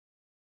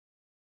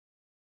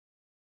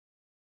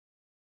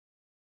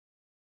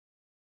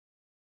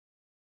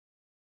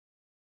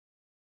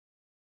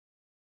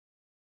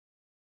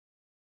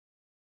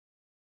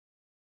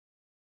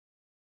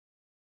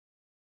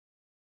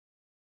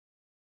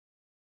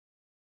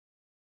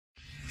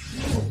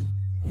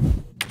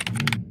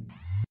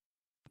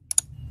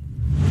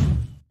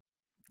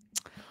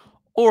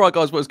All right,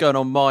 guys, what's going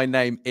on? My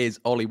name is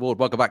Ollie Ward.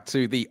 Welcome back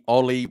to the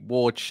Ollie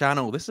Ward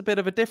channel. This is a bit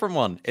of a different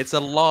one. It's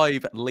a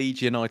live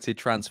Leeds United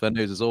transfer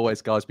news. As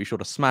always, guys, be sure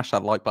to smash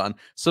that like button,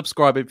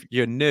 subscribe if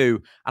you're new.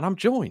 And I'm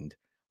joined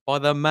by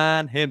the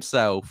man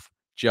himself,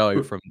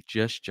 Joe from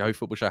Just Joe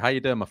Football Show. How you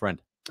doing, my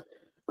friend?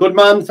 Good,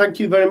 man. Thank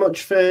you very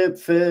much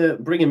for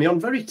bringing me on.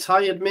 Very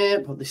tired,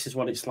 mate, but this is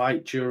what it's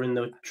like during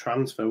the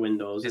transfer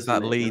windows. Is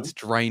that Leeds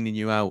draining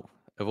you out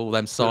of all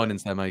them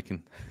signings they're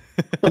making?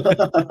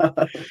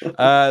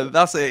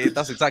 That's it.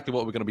 That's exactly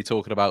what we're going to be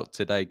talking about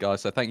today,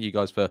 guys. So thank you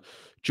guys for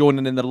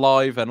joining in the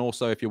live, and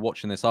also if you're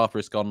watching this after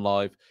it's gone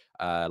live,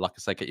 like I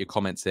say, get your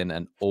comments in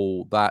and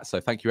all that.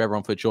 So thank you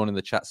everyone for joining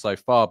the chat so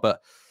far.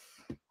 But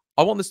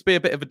I want this to be a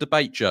bit of a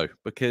debate, Joe,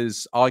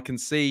 because I can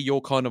see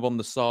you're kind of on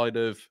the side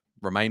of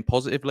remain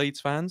positive, Leeds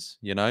fans.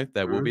 You know,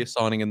 there will be a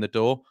signing in the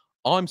door.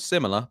 I'm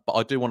similar, but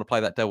I do want to play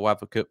that devil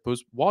advocate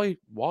because why,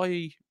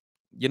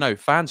 you know,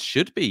 fans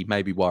should be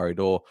maybe worried,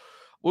 or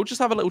we'll just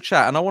have a little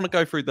chat. And I want to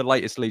go through the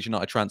latest Leeds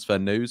United transfer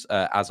news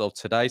as of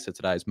today. So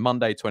today is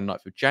Monday,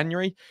 29th of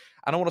January.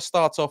 And I want to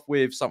start off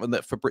with something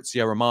that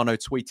Fabrizio Romano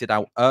tweeted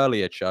out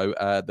earlier, Joe,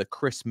 the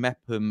Chris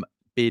Mepham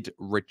bid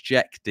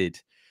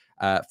rejected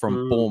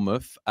from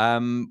Bournemouth.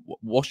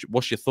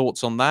 What's your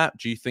thoughts on that?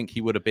 Do you think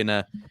he would have been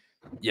a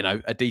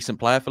decent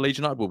player for Leeds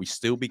United? Will we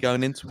still be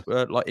going into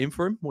in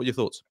for him? What are your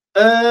thoughts?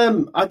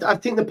 I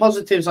think the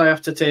positives I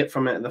have to take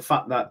from it are the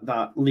fact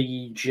that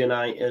Leeds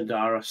United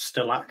are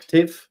still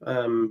active.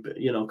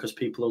 You know, because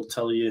people will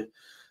tell you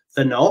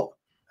they're not.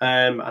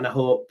 And I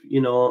hope,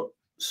 you know,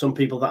 some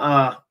people that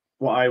are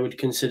what I would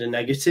consider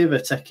negative are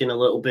taking a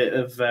little bit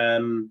of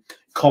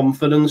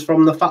confidence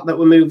from the fact that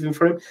we're moving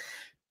for him.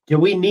 Do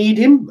we need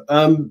him?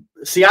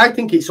 See, I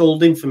think it's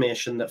old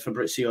information that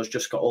Fabrizio's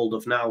just got hold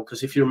of now.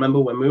 Because if you remember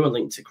when we were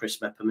linked to Chris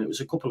Mepham, it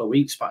was a couple of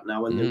weeks back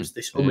now, and there was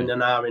this and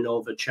ahhing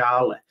over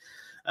Charlie.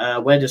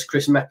 Where does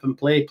Chris Mepham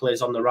play? He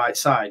plays on the right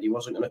side. He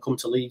wasn't going to come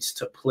to Leeds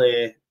to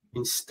play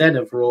instead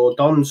of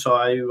Rodon, so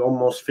I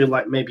almost feel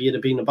like maybe he'd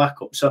have been a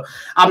backup. So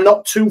I'm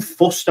not too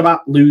fussed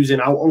about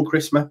losing out on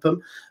Chris Mepham,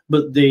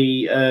 but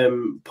the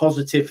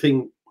positive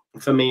thing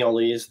for me,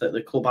 Ollie, is that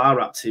the club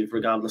are active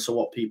regardless of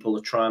what people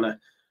are trying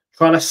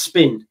to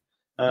spin,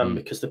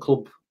 because the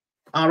club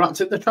are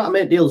active. They're trying to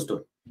make deals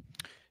done.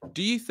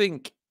 Do you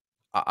think,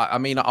 I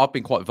mean, I've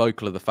been quite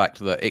vocal of the fact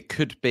that it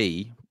could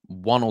be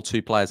one or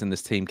two players in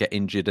this team get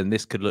injured and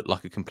this could look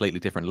like a completely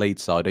different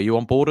Leeds side. Are you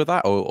on board with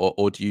that,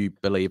 or do you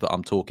believe that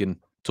I'm talking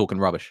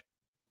rubbish?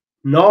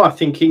 No, I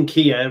think in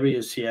key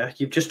areas, yeah.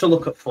 You've just to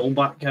look at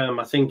fullback.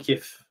 I think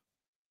if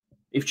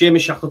Jamie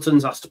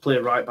Shackleton's asked to play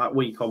right back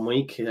week on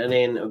week, it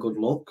ain't a good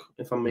look,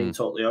 if I'm being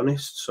totally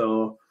honest.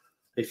 So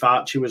if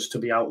Archie was to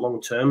be out long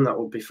term, that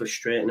would be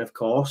frustrating, of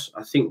course.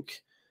 I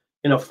think,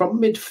 you know,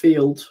 from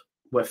midfield,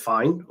 we're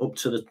fine up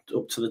to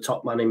the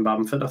top man in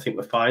Bamford. I think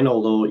we're fine.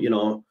 Although, you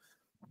know,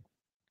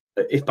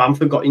 if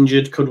Bamford got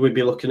injured, could we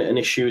be looking at an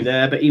issue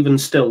there? But even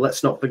still,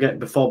 let's not forget,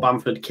 before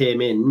Bamford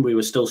came in, we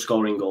were still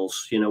scoring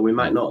goals. You know, we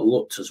might not have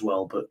looked as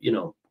well, but, you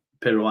know,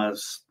 Pirro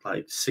has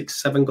like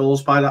 6-7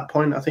 goals by that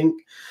point, I think.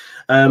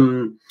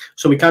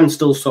 So we can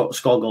still sort of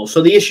score goals.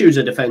 So the issues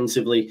are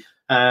defensively.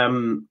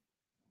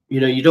 You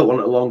know, you don't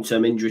want a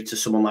long-term injury to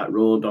someone like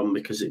Rodon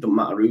because it doesn't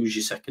matter who's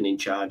your second in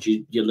charge.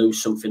 You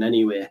lose something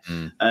anyway.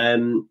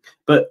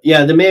 But,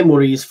 yeah, the main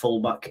worry is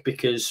fullback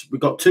because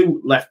we've got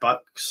two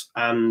left-backs,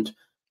 and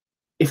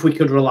if we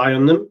could rely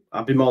on them,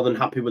 I'd be more than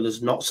happy with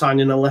us not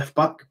signing a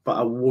left-back, but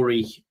I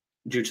worry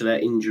due to their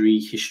injury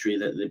history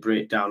that they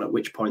break down, at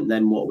which point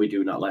then what are we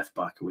doing at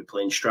left-back? Are we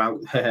playing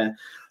Stroud there,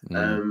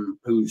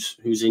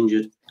 who's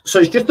injured? So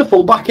it's just the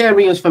full-back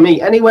areas for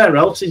me. Anywhere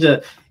else is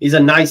a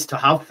nice to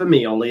have for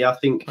me, Ollie. I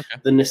think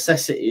the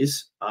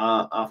necessities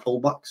are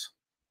full-backs.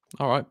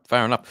 All right,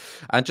 fair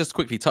enough. And just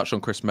quickly touch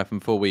on Chris Mepham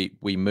before we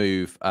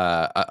move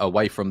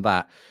away from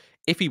that.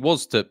 If he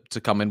was to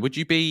come in, do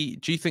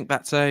you think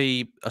that's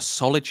a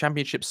solid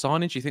championship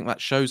signing? Do you think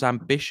that shows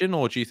ambition,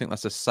 or do you think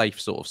that's a safe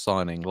sort of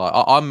signing? Like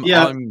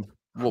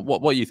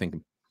what are you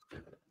thinking?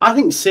 I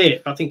think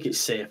safe. I think it's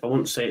safe. I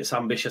wouldn't say it's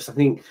ambitious. I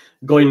think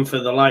going for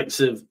the likes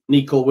of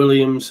Nico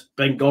Williams,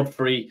 Ben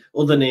Godfrey,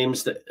 other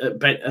names that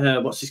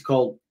what's his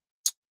called?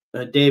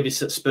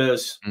 Davis at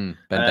Spurs. Ben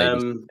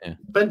Davis. Yeah.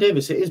 Ben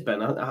Davis, it is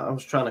Ben. I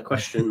was trying to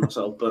question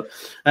myself, but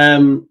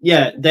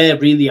yeah, they're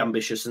really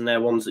ambitious, and they're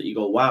ones that you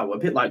go, wow, a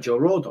bit like Joe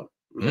Rodon,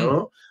 you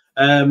know.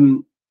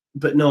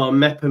 But no,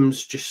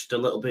 Mepham's just a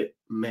little bit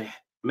meh.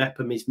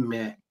 Mepham is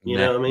meh. You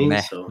know what I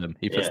mean? So,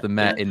 he puts the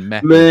meh in meh.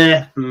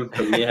 Yeah,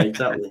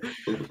 exactly.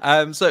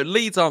 So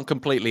Leeds aren't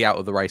completely out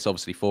of the race,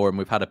 obviously, for him.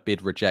 We've had a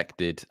bid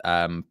rejected,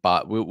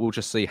 but we'll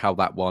just see how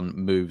that one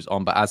moves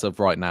on. But as of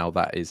right now,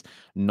 that is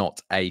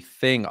not a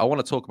thing. I want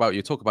to talk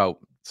about,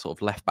 sort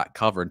of left back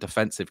cover and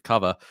defensive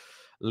cover.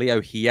 Leo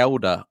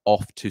Hjelde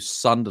off to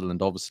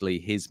Sunderland. Obviously,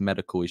 his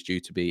medical is due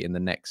to be in the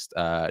next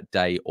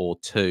day or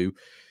two.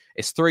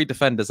 It's 3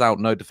 defenders out,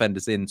 no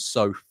defenders in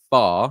so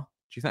far.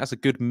 Do you think that's a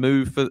good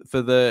move for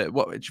the?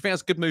 Do you think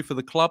that's a good move for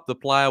the club, the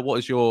player?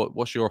 What's your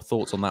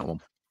thoughts on that one?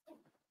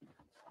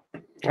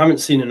 I haven't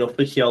seen enough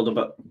of Hjelde,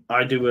 but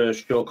I do a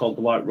show called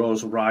The White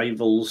Rose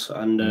Rivals,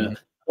 and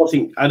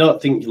I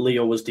don't think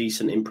Leo was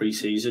decent in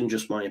pre-season,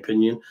 just my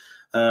opinion.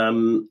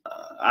 And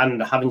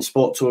having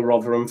spoke to a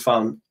Rotherham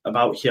fan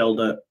about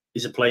Hjelde,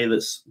 he's a player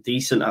that's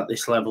decent at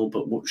this level,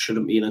 but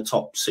shouldn't be in a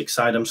top 6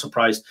 side. I'm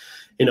surprised,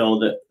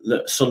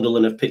 that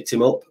Sunderland have picked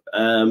him up.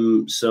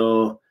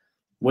 So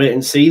wait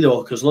and see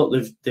though, because look,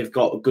 they've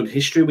got a good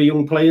history with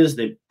young players.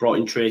 They brought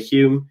in Trey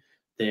Hume,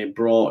 they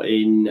brought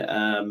in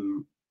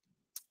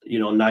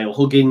Niall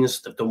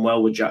Huggins. They've done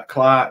well with Jack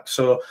Clark.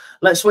 So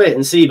let's wait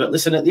and see. But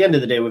listen, at the end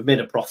of the day, we've made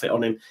a profit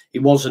on him. He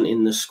wasn't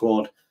in the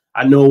squad.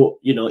 I know,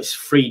 it's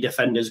 3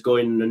 defenders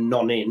going and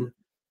none in,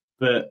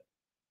 but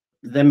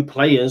them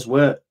players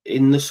were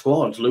in the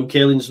squad. Luke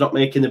Ayling's not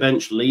making the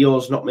bench.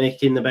 Leo's not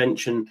making the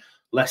bench, and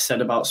less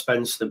said about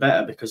Spence, the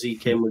better, because he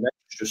came with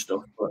extra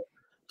stuff. But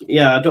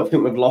yeah, I don't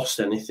think we've lost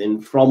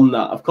anything from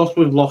that. Of course,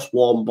 we've lost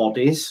warm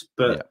bodies,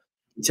 but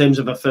in terms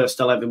of a first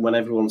 11, when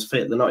everyone's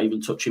fit, they're not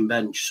even touching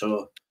bench.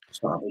 So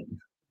it's not a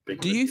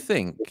big Do you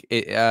think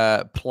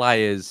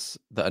players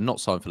that are not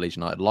signed for Leeds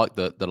United, like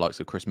the likes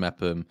of Chris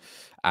Mepham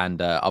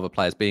and other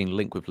players being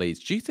linked with Leeds,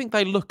 do you think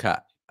they look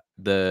at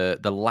the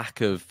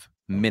lack of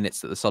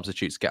minutes that the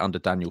substitutes get under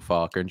Daniel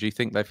Farker, and do you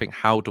think they think,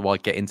 how do I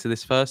get into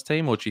this first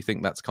team, or do you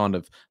think that's kind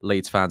of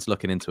Leeds fans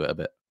looking into it a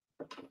bit?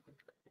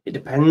 It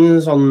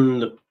depends on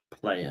the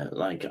player.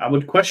 Like, I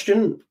would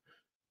question.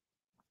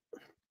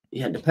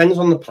 Yeah, it depends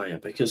on the player,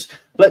 because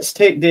let's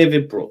take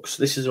David Brooks.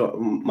 This is what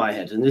my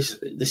head, and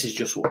this is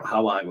just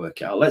how I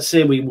work it out. Let's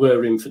say we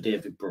were in for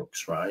David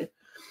Brooks, right?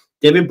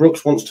 David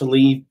Brooks wants to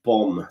leave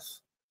Bournemouth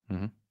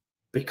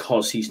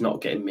because he's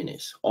not getting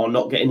minutes, or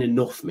not getting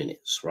enough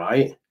minutes,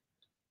 right?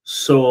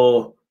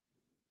 So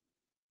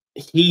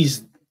he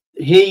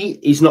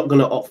is not going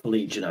to opt for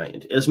Leeds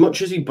United as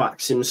much as he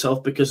backs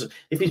himself, because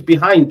if he's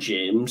behind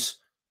James,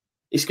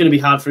 it's going to be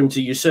hard for him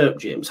to usurp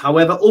James.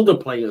 However, other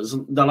players,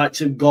 the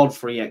likes of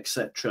Godfrey,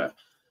 etc.,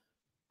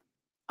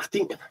 I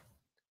think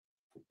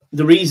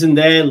the reason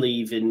they're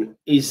leaving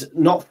is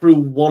not through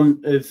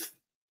want of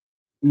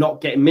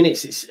not getting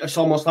minutes. It's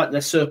almost like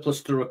they're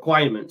surplus to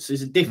requirements.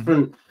 There's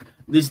different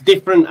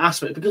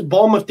aspects, because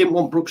Bournemouth didn't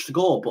want Brooks to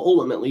go, but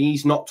ultimately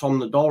he's knocked on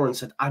the door and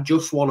said, I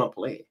just want to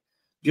play.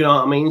 Do you know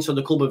what I mean? So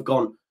the club have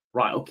gone,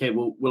 right, okay,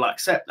 we'll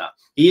accept that.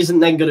 He isn't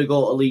then going to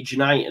go to Leeds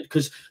United,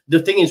 because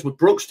the thing is, with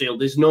Brooks deal,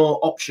 there's no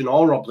option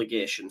or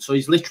obligation. So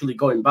he's literally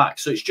going back.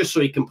 So it's just so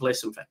he can play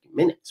some fucking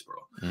minutes, bro.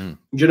 Do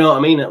you know what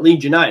I mean? At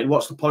Leeds United,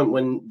 what's the point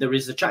when there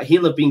is a chat?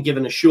 He'll have been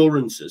given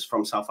assurances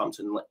from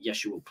Southampton, like,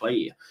 yes, you will play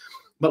here.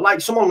 But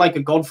like someone like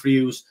a Godfrey,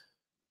 who's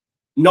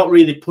not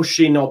really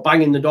pushing or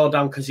banging the door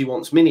down because he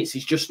wants minutes,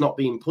 he's just not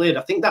being played.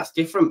 I think that's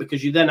different,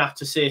 because you then have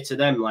to say to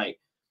them, like,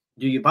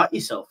 do you back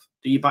yourself?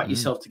 Do you back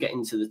yourself to get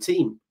into the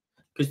team?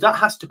 Because that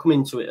has to come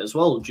into it as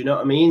well. Do you know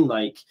what I mean?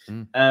 Like,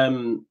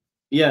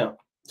 yeah.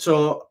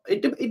 So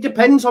it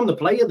depends on the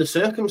player, the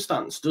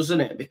circumstance,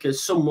 doesn't it?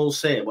 Because some will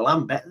say, well,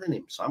 I'm better than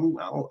him, so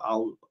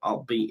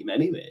I'll beat him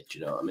anyway. Do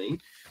you know what I mean?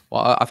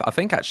 Well, I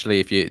think actually,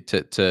 if you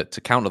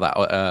to counter that,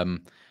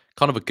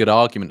 kind of a good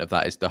argument of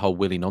that is the whole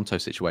Willie Gnonto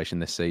situation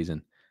this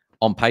season.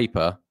 On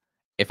paper,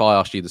 if I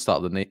asked you to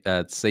start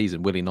the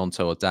season, Willie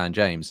Gnonto or Dan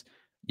James,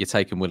 you're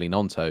taking Willie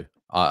Gnonto.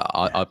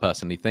 I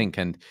personally think,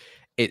 and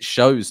it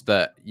shows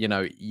that,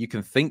 you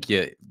can think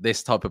you're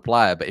this type of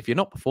player, but if you're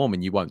not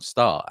performing, you won't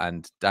start.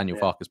 And Daniel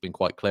Farker's been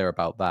quite clear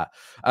about that.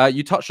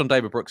 You touched on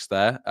David Brooks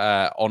there,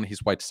 on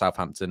his way to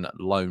Southampton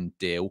loan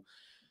deal.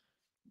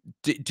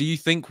 Do you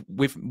think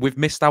we've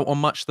missed out on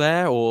much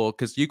there, or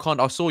because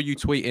I saw you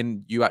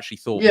tweeting, you actually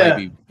thought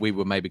maybe we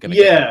were going to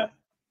get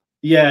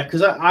Yeah,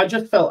 because I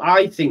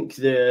think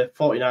the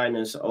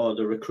 49ers or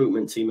the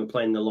recruitment team are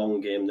playing the long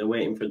game. They're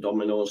waiting for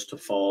dominoes to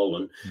fall,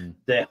 and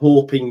they're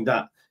hoping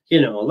that,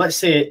 let's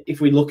say if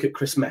we look at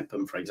Chris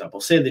Mepham, for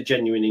example, say the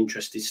genuine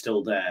interest is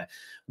still there.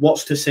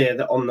 What's to say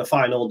that on the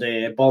final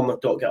day,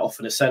 Bournemouth don't get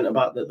offered a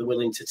centre-back that they're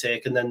willing to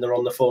take, and then they're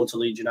on the phone to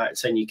Leeds United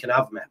saying you can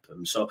have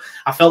Mepham. So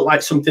I felt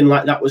like something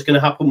like that was going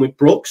to happen with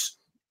Brooks.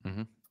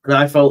 And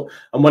I felt,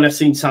 and when I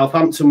seen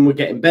Southampton were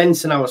getting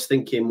Benson, I was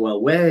thinking,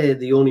 well, we're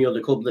the only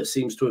other club that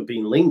seems to have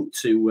been linked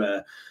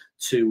to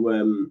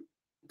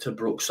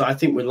Brooks. So I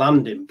think we're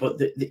landing, but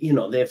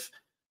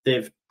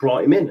they've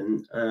brought him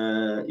in,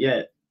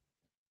 and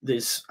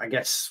there's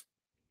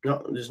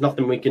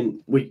nothing we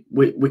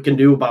can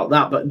do about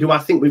that. But do I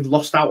think we've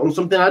lost out on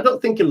something? I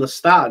don't think he'll have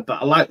started,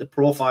 but I like the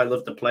profile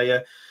of the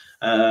player.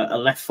 A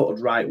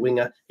left-footed right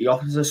winger. He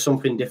offers us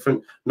something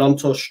different.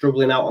 Gnonto's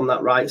struggling out on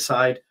that right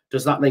side.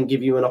 Does that then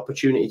give you an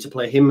opportunity to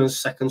play him as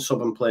second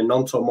sub and play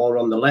Gnonto more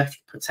on the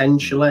left,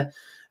 potentially?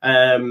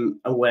 And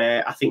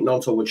where I think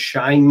Gnonto would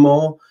shine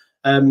more.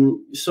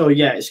 So,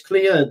 yeah, it's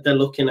clear they're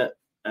looking at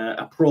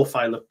a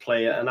profile of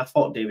player, and I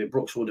thought David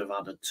Brooks would have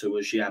added to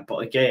us, yeah. But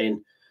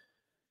again,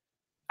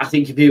 I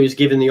think if he was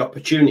given the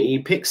opportunity, he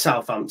picked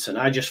Southampton.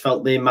 I just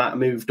felt they might have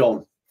moved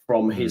on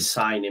from his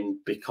signing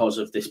because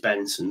of this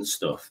Benson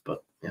stuff.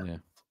 But,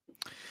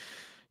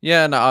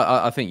 yeah, no,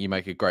 I think you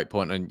make a great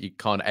point, and you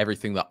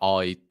everything that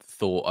I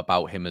thought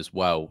about him as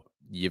well,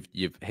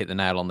 you've hit the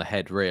nail on the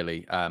head,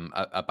 really,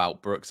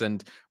 about Brooks.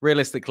 And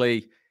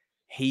realistically,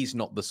 he's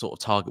not the sort of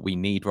target we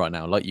need right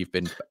now. Like you've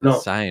been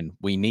saying,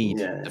 we need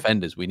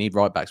defenders, we need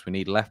right backs, we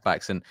need left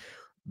backs. And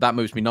that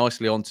moves me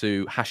nicely on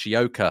to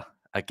Hashioka.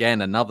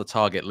 Again, another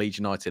target Leeds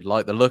United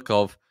like the look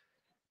of.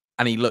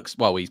 And he looks,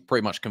 well, he's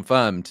pretty much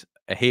confirmed.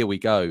 Here we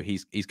go.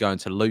 He's going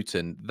to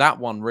Luton. That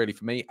one really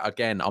for me,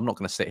 again, I'm not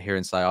going to sit here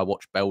and say I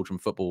watch Belgian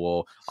football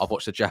or I've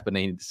watched the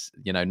Japanese,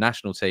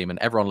 national team and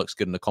everyone looks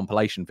good in the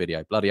compilation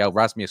video. Bloody hell,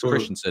 Rasmus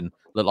Christensen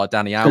looked like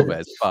Danny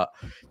Alves. But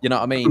you know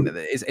what I mean?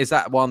 Is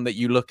that one that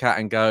you look at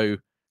and go,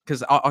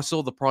 because I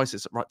saw the price,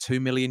 it's like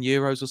 €2 million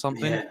or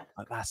something. Yeah.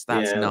 Like that's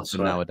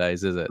nothing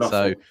nowadays, is it?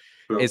 Nothing.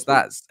 So is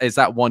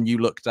that one you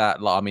looked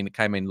at? Like, I mean, it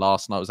came in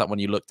last night. Was that one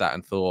you looked at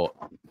and thought,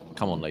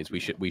 come on, Leeds,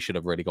 we should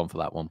have really gone for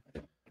that one?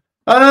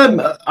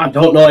 I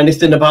don't know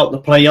anything about the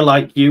player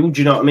like you. Do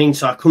you know what I mean?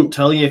 So I couldn't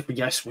tell you if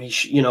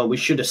we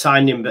should have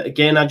signed him. But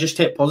again, I just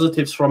take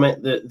positives from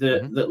it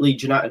that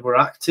Leeds United were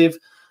active.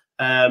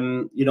 A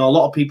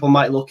lot of people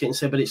might look at it and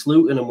say, but it's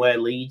Luton and we're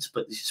Leeds,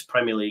 but this is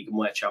Premier League and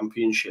we're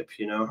Championship,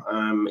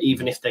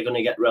 even if they're going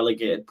to get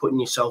relegated, putting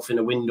yourself in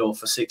a window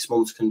for 6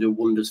 months can do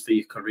wonders for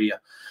your career.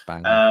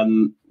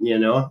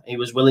 He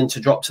was willing to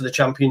drop to the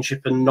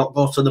Championship and not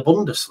go to the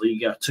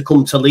Bundesliga to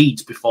come to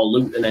Leeds before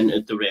Luton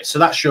entered the race. So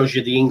that shows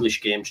you the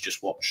English game's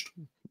just watched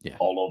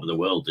all over the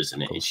world,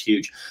 isn't it? It's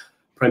huge.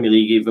 Premier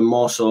League even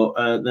more so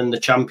than the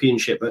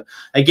Championship. But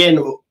again,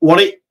 what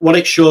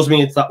it shows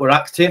me is that we're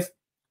active.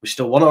 We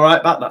still want a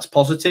right back. That's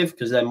positive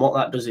because then what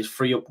that does is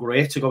free up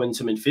Gray to go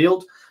into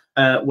midfield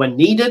when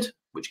needed,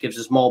 which gives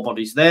us more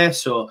bodies there.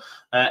 So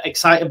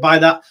excited by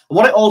that.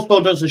 What it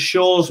also does is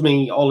shows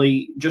me,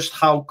 Ollie, just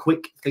how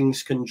quick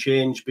things can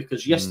change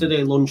because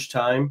yesterday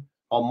lunchtime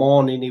or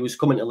morning, he was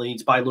coming to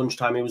Leeds. By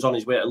lunchtime, he was on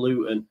his way to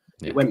Luton.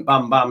 It went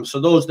bam, bam. So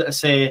those that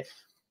say,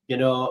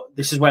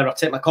 this is where I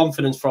take my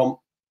confidence from,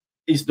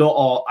 is not,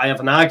 or I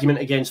have an argument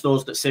against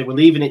those that say we're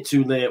leaving it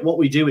too late. What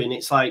we're doing,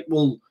 it's like,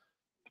 well,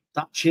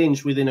 that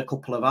changed within a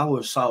couple of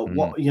hours. So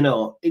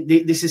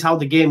this is how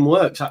the game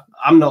works.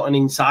 I'm not an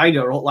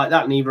insider or like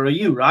that. Neither are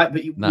you, right?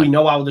 But we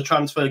know how the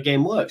transfer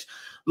game works.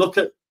 Look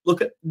at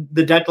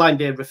the deadline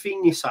day.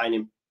 Rafinha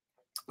signing.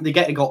 They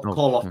get a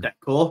call off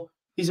Deco.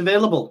 He's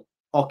available.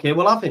 Okay,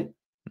 we'll have him.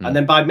 And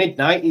then by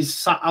midnight, he's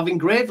sat having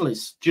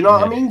Gravely's. Do you know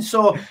what I mean?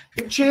 So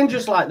it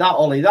changes like that,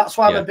 Ollie. That's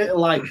why I'm a bit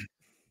like,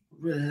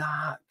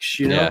 relax.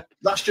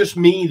 That's just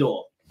me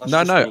though.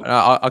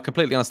 I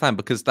completely understand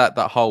because that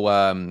whole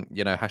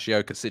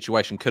Hashioka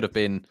situation could have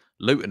been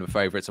Luton were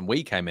favourites and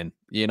we came in.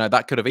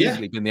 That could have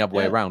easily been the other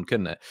way around,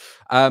 couldn't it?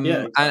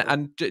 Exactly.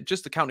 And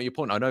just to counter your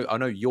point, I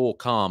know you're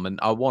calm, and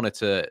I wanted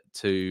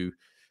to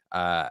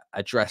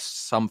address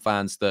some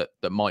fans that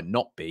might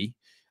not be,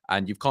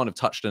 and you've kind of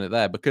touched on it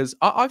there because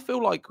I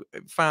feel like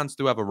fans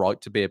do have a right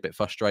to be a bit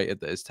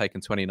frustrated that it's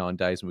taken 29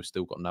 days and we've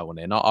still got no one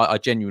in. I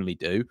genuinely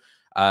do.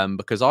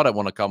 Because I don't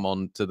want to come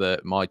on to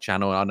my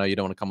channel. I know you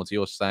don't want to come onto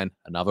yours saying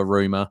another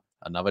rumor,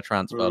 another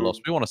transfer loss.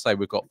 We want to say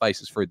we've got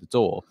faces through the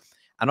door,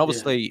 and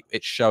obviously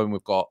it's showing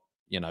we've got,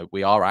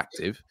 we are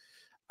active.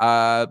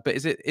 But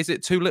is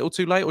it too little,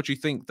 too late, or do you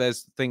think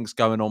there's things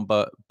going on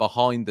but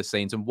behind the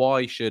scenes? And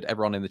why should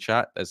everyone in the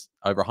chat? There's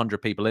over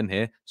 100 people in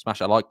here. Smash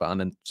that like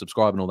button and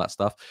subscribe and all that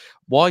stuff.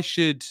 Why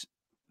should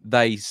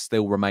they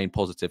still remain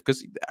positive?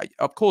 Because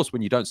of course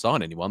when you don't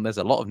sign anyone, there's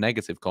a lot of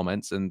negative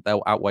comments and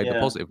they'll outweigh the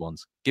positive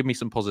ones. Give me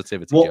some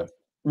positivity.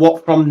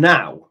 What from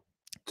now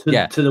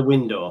to the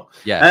window?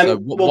 So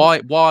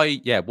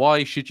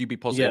why should you be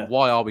positive?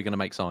 Why are we going to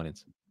make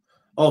signings?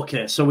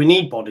 Okay, so we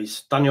need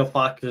bodies. Daniel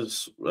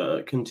Farke's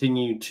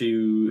continued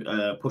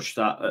to push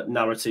that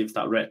narrative,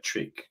 that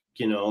rhetoric,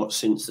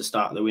 since the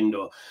start of the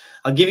window.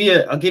 I'll give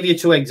you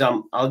two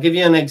examples. I'll give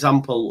you an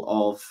example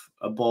of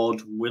a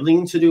board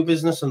willing to do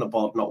business and a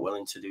board not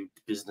willing to do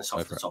business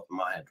off the top of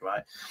my head,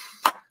 right?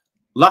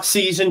 Last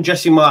season,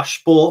 Jesse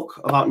Marsh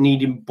spoke about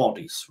needing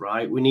bodies,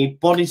 right? We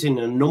need bodies in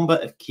a number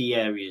of key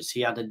areas.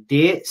 He had a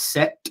date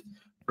set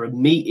for a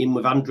meeting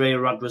with Andrea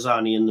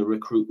Radrazani and the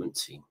recruitment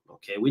team.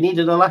 Okay, we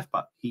needed a left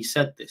back. He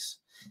said this.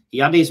 He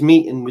had his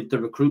meeting with the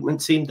recruitment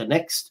team. The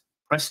next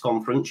press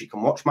conference, you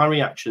can watch my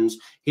reactions.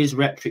 His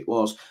rhetoric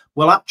was,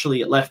 well,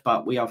 actually, at left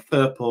back, we have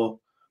Firpo,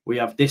 we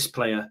have this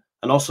player,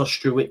 and also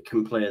Struitt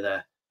can play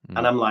there.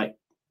 And I'm like,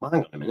 well,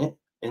 hang on a minute.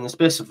 In the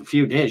space of a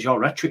few days, your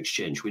rhetoric's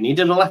changed. We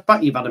needed a left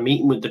back. You've had a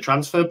meeting with the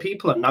transfer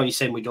people, and now you're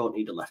saying we don't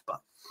need a left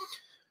back.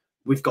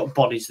 We've got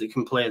bodies that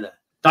can play there.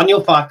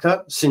 Daniel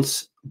Farke,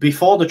 since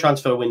before the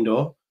transfer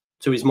window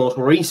to his most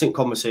recent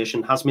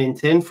conversation, has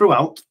maintained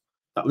throughout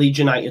that Leeds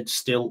United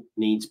still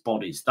needs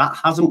bodies. That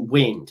hasn't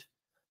waned.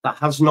 That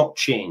has not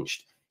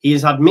changed. He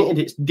has admitted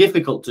it's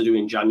difficult to do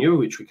in January,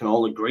 which we can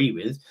all agree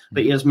with,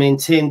 but he has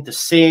maintained the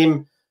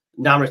same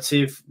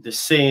narrative, the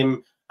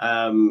same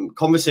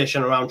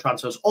conversation around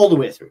transfers all the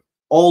way through.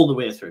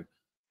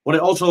 What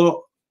it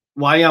also,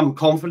 why I'm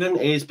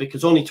confident is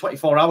because only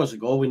 24 hours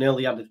ago, we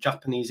nearly had a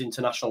Japanese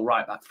international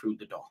right back through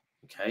the door.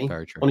 Okay.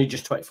 Very true. Only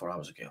just 24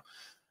 hours ago.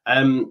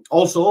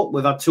 Also,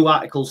 we've had two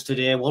articles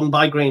today, one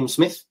by Graham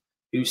Smith,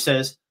 who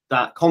says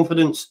that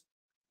confidence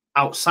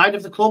outside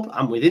of the club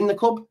and within the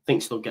club,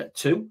 thinks they'll get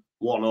 2,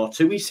 1 or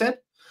 2, he said.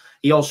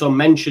 He also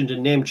mentioned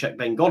and name-checked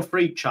Ben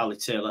Godfrey, Charlie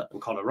Taylor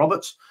and Connor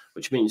Roberts,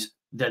 which means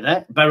they're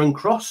there. Baron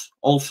Cross,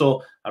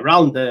 also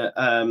around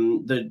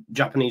the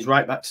Japanese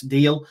right-backs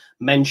deal,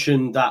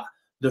 mentioned that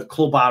the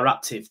club are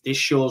active. This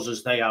shows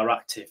us they are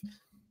active.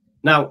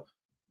 Now,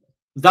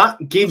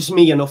 that gives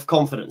me enough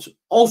confidence.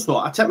 Also,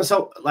 I take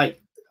myself, like,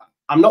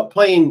 I'm not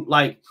playing,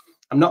 like,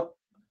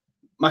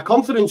 my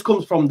confidence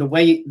comes from the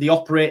way they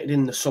operated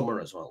in the summer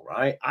as well,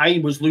 right?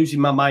 I was losing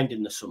my mind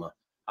in the summer.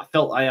 I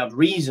felt I had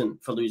reason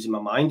for losing my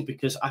mind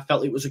because I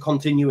felt it was a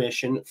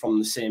continuation from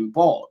the same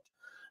board.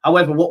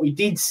 However, what we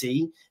did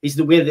see is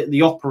the way that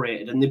they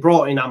operated, and they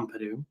brought in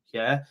Ampadu,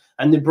 yeah,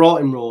 and they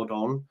brought in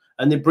Rodon,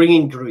 and they bring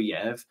in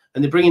Gruyev,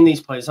 and they bring in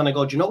these players, and I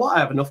go, do you know what? I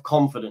have enough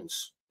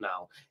confidence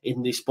now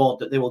in this board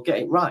that they will get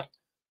it right.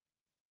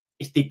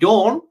 If they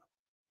don't,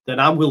 then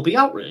I will be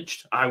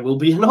outraged. I will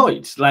be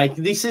annoyed. Like,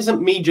 this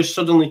isn't me just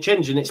suddenly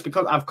changing. It's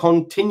because I've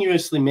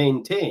continuously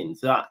maintained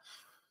that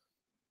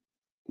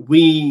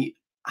we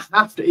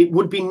have to, it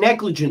would be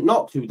negligent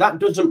not to. That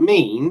doesn't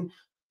mean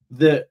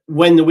that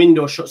when the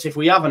window shuts, if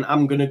we haven't,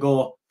 I'm going to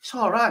go, it's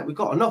all right, we've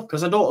got enough,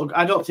 because I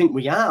don't think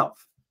we have.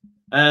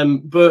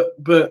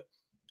 But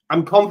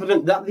I'm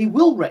confident that they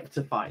will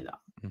rectify that.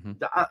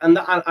 And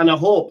I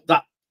hope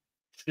that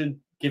should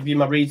give you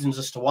my reasons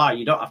as to why.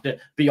 You don't have to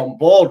be on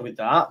board with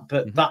that,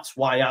 but that's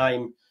why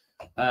I'm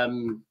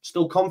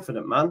still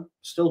confident, man.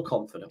 Still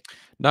confident.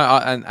 No,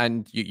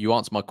 and you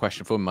answered my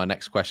question for me. My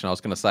next question, I was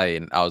going to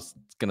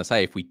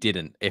say,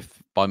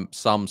 if by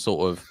some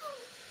sort of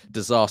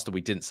disaster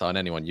we didn't sign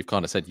anyone, you've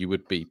kind of said you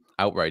would be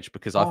outraged,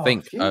 because I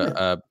think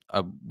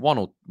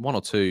one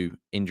or two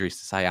injuries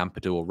to, say,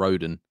 Ampadu or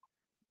Rodon,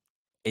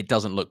 it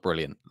doesn't look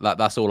brilliant.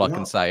 That's all I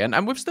can say.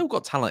 And we've still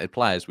got talented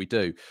players, we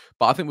do.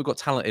 But I think we've got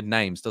talented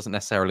names doesn't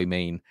necessarily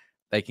mean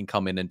they can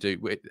come in and do.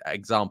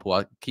 Example,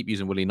 I keep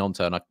using Willie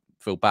Gnonto, and I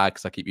feel bad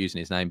because I keep using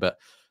his name. But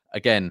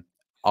again,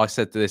 I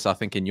said this, I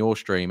think, in your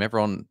stream,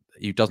 everyone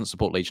who doesn't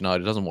support Leeds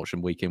United, doesn't watch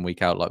them week in,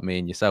 week out like me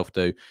and yourself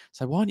do,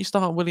 say, why aren't you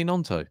starting Willie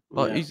Gnonto?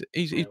 Like,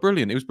 he's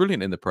brilliant. He was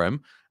brilliant in the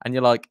Prem. And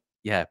you're like,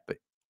 yeah, but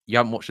you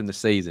haven't watched him this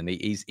season.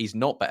 He's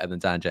not better than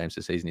Dan James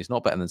this season. He's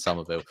not better than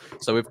Somerville.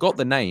 So we've got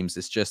the names.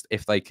 It's just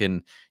if they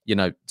can,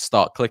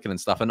 start clicking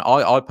and stuff. And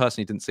I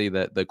personally didn't see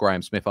the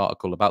Graham Smith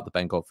article about the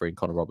Ben Godfrey and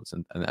Connor Roberts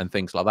and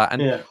things like that.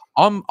 And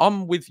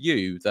I'm with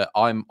you that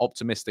I'm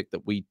optimistic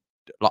that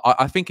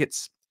I think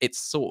it's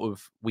sort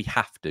of, we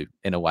have to,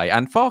 in a way.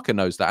 And Farker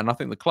knows that. And I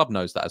think the club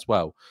knows that as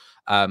well.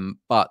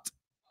 But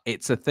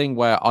it's a thing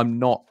where I'm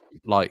not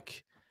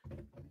like,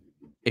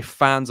 if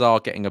fans are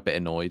getting a bit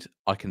annoyed,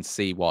 I can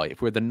see why.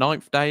 If we're the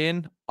 9th day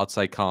in, I'd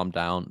say calm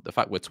down. The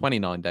fact we're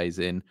 29 days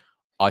in,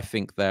 I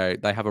think they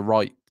have a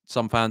right,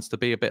 some fans, to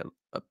be a bit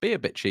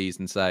cheesed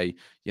and say,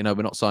 we're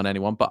not signing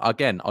anyone. But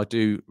again, I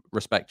do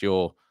respect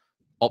your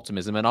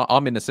optimism, and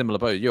I'm in a similar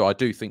boat as you. I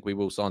do think we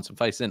will sign some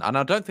face in, and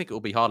I don't think it will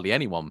be hardly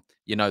anyone,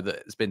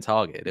 that's been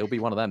targeted. It'll be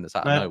one of them that's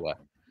out of nowhere.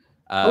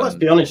 Well, let's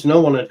be honest,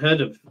 no one had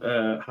heard of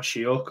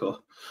Hashioka.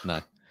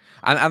 No,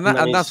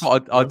 and that's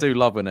what I do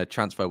love in a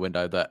transfer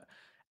window, that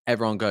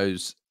everyone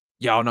goes,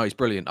 yeah, I know he's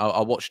brilliant.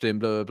 I watched him,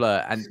 blah, blah,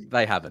 blah. And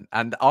they haven't.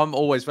 And I'm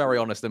always very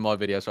honest in my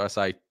videos where I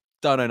say,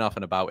 don't know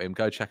nothing about him.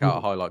 Go check out a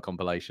highlight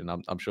compilation.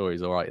 I'm sure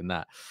he's all right in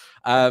that.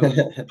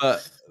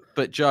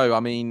 But Joe,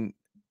 I mean,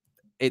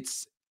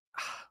 it's,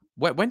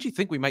 when do you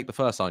think we make the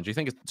first sign? Do you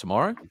think it's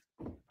tomorrow?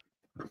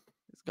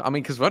 I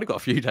mean, because we've only got a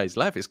few days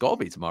left. It's got to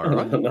be tomorrow,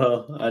 right?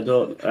 No, I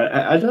don't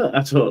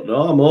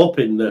know. I'm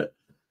hoping that,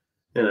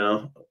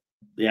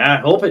 yeah,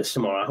 I hope it's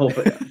tomorrow. I hope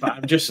it,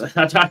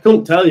 but I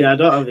couldn't tell you. I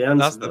don't have the answer.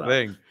 That's the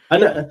thing.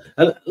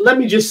 And let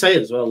me just say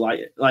as well,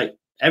 like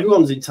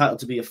everyone's entitled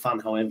to be a fan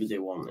however they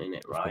want in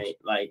it, right?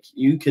 Like,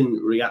 you can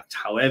react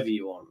however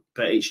you want,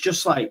 but it's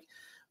just like,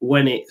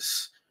 when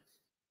it's,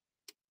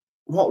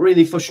 what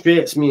really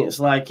frustrates me, it's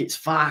like, it's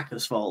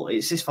Farker's fault.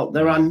 It's his fault.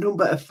 There are a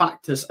number of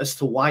factors as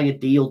to why a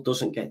deal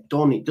doesn't get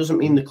done. It doesn't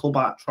mean the club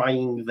aren't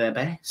trying their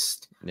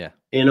best. Yeah.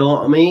 You know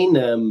what I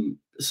mean?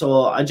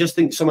 So I just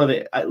think some of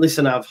it,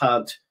 listen, I've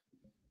had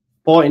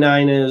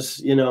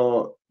 49ers,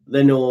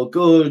 they're no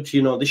good.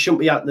 They shouldn't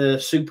be at the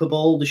Super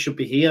Bowl. They should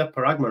be here.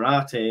 Parag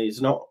Marathi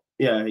is not,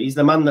 he's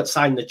the man that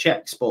signed the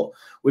checks, but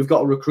we've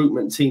got a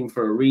recruitment team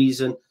for a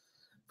reason.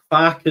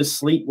 Barker's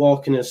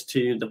sleepwalking us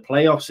to the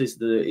playoffs is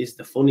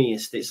the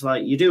funniest. It's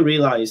like, you do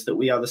realise that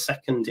we are the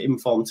second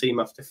informed team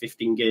after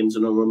 15 games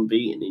and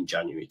unbeaten in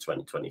January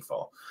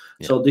 2024.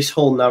 Yeah. So this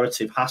whole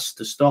narrative has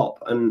to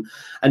stop. And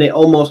it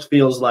almost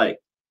feels like,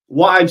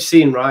 what I've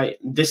seen, right,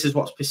 this is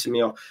what's pissing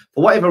me off.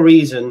 For whatever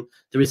reason,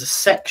 there is a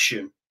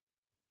section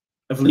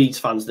of Leeds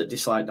fans that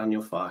dislike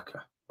Daniel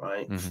Farker,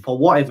 right? For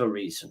whatever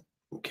reason,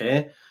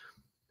 okay?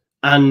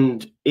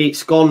 And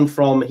it's gone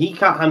from, he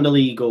can't handle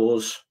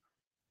egos,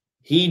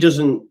 he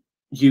doesn't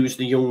use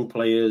the young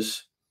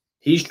players,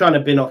 he's trying to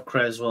bin off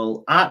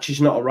Creswell, Archie's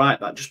not a right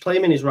back, just play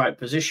him in his right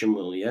position,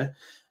 will you?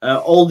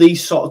 All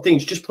these sort of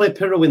things, just play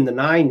Pirro in the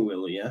 9,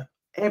 will you?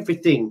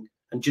 Everything.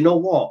 And do you know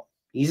what?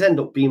 He's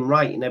ended up being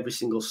right in every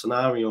single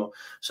scenario.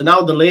 So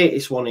now the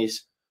latest one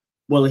is,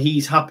 well,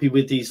 he's happy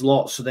with these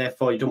lots, so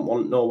therefore he don't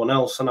want no one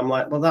else. And I'm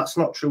like, well, that's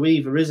not true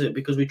either, is it?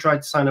 Because we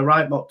tried to sign a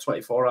right back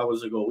 24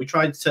 hours ago. We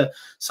tried to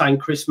sign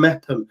Chris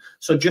Mepham.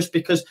 So just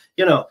because,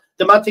 you know,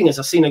 the mad thing is,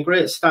 I've seen a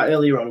great stat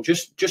earlier on,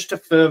 just to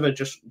further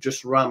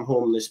just ram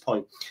home this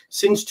point.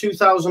 Since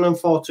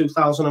 2004,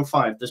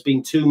 2005, there's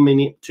been two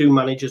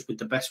managers with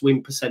the best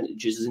win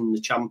percentages in the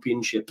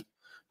Championship.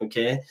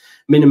 Okay,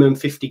 minimum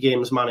 50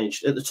 games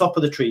managed. At the top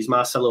of the trees,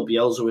 Marcelo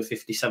Bielsa with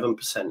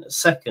 57%.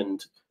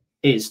 Second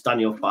is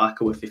Daniel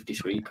Farke with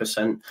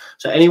 53%.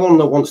 So anyone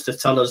that wants to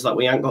tell us that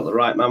we ain't got the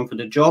right man for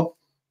the job,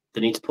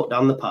 they need to put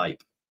down the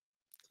pipe.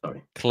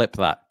 Sorry. Clip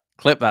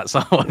that,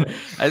 someone.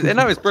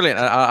 No, it's brilliant.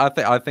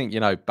 I think, you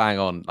know, bang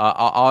on.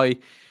 I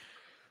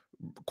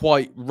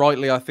quite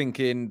rightly, I think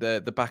in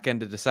the back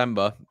end of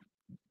December,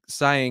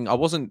 saying, I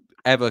wasn't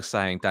ever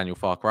saying Daniel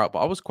Farke out, but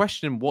I was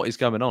questioning what is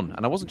going on.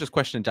 And I wasn't just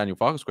questioning Daniel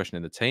Farke, I was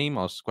questioning the team.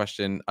 I was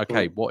questioning,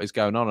 okay, what is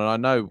going on? And I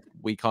know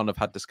we kind of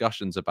had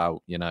discussions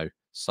about, you know,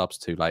 subs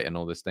too late and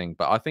all this thing.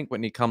 But I think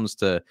when it comes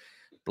to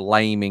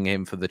blaming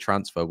him for the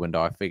transfer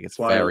window, I think it's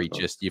very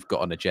just, you've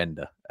got an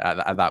agenda at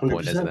that 100%.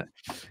 Point, isn't it?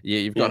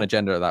 You've got an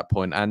agenda at that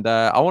point. And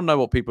I want to know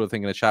what people are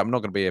thinking in the chat. I'm not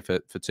going to be here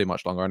for too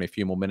much longer, only a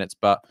few more minutes.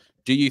 But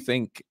do you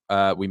think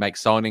we make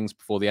signings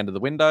before the end of the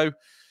window?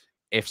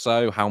 If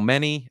so, how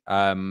many?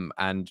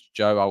 And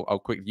Joe, I'll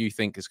quick. You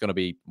think it's going to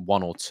be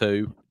one or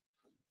two?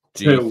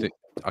 Two.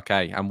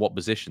 Okay, and what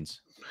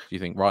positions? Do you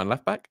think right and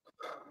left back?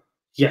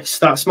 Yes,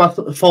 that's my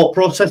thought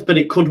process, but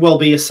it could well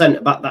be a centre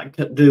back that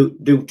could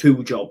do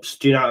two jobs.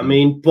 Do you know what I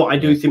mean? But I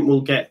do think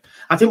we'll get.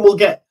 I think we'll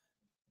get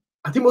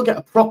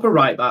a proper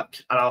right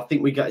back, and I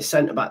think we get a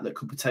centre back that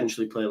could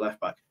potentially play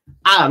left back.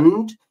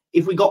 And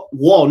if we got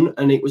one,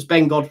 and it was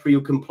Ben Godfrey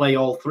who can play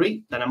all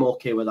three, then I'm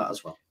okay with that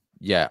as well.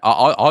 Yeah,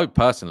 I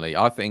personally,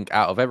 I think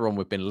out of everyone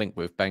we've been linked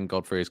with, Ben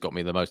Godfrey has got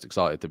me the most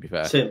excited, to be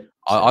fair. Same.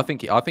 I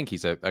think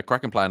he's a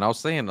cracking player. And I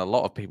was seeing a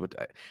lot of people,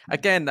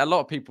 again, a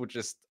lot of people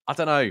just, I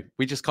don't know,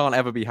 we just can't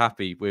ever be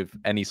happy with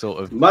any sort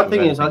of... My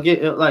thing is, I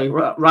get like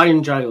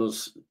Ryan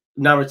Giles'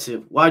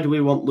 narrative. Why do we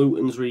want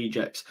Luton's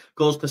rejects?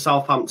 Goes to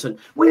Southampton.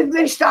 We've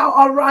missed out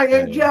on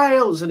Ryan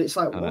Giles. And it's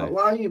like,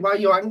 why are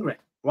you angry?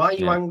 Why are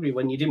you angry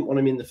when you didn't want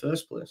him in the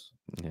first place?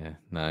 Yeah,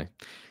 no.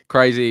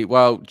 Crazy.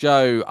 Well,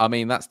 Joe, I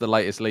mean, that's the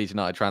latest Leeds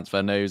United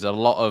transfer news. A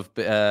lot of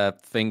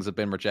things have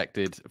been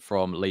rejected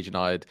from Leeds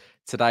United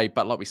today.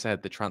 But like we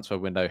said, the transfer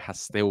window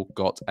has still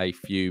got a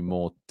few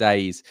more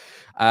days.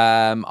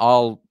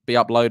 I'll be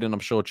uploading. I'm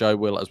sure Joe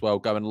will as well,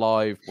 going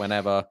live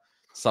whenever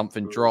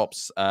something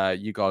drops.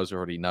 You guys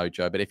already know,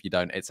 Joe. But if you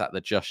don't, it's at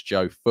the Just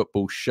Joe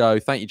Football Show.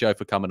 Thank you, Joe,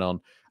 for coming on.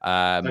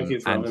 Thank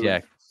you for having me.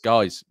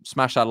 Guys,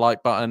 smash that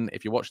like button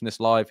if you're watching this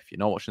live. If you're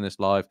not watching this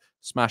live,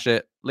 smash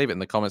it. Leave it in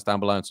the comments down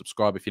below and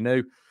subscribe if you're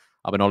new.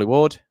 I've been Ollie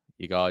Ward.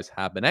 You guys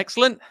have been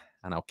excellent,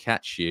 and I'll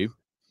catch you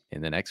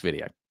in the next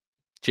video.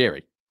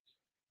 Cheery.